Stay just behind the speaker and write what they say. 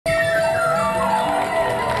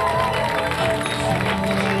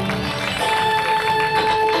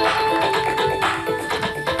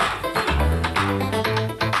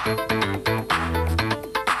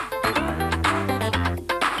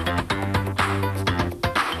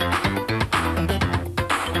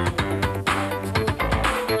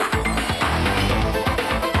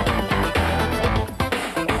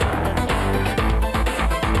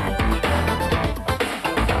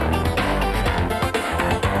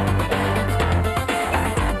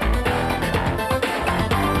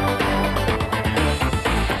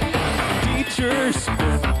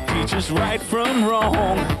right from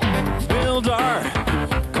wrong, build our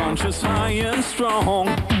conscience high and strong.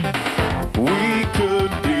 We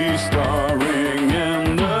could be starring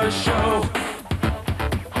in the show.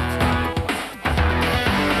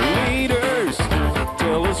 Leaders,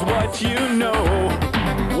 tell us what you know,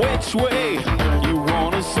 which way you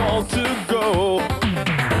want us all to go.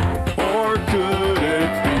 Or could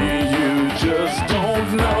it be you just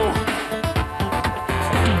don't know?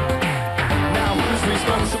 Now who's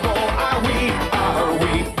responsible? Are we? Are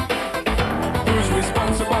we? Who's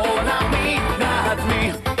responsible? Not me, not me.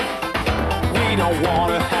 We don't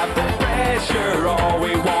want to have the pressure. All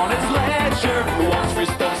we want is leisure. Who wants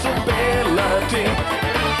responsibility?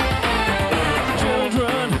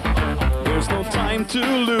 Children, there's no time to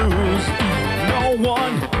lose. No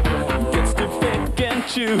one gets to pick and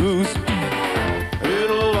choose.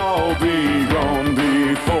 It'll all be gone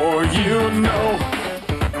before you know.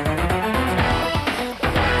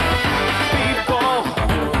 People,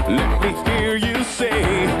 let me hear you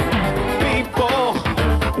say, people,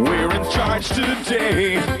 we're in charge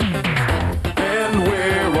today, and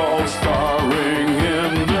we're all starring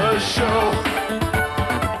in the show.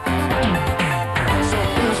 So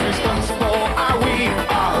who's responsible? Are we?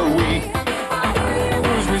 Are we?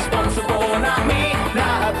 Who's responsible? Not me,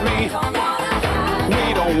 not me.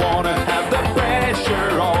 We don't want to have the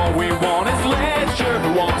pressure. All we want is leisure.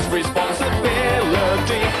 Who wants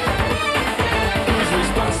responsibility? Who's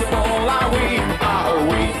responsible? Are we? Are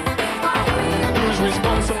we? Who's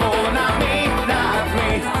responsible? Not me, not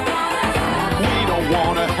me. We don't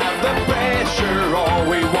want to have the pressure. All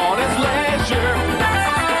we want is leisure.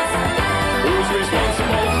 Who's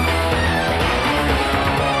responsible?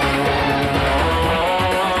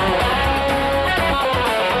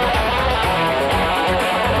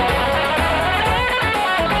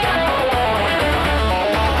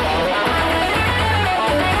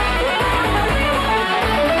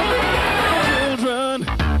 Children,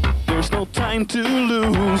 there's no time to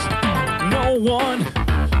lose. No one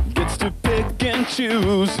gets to pick and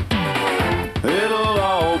choose. It'll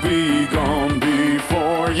all be gone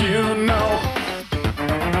before you know.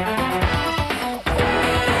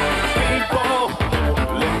 People,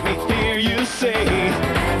 let me hear you say,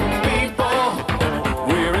 people,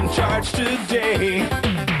 we're in charge today.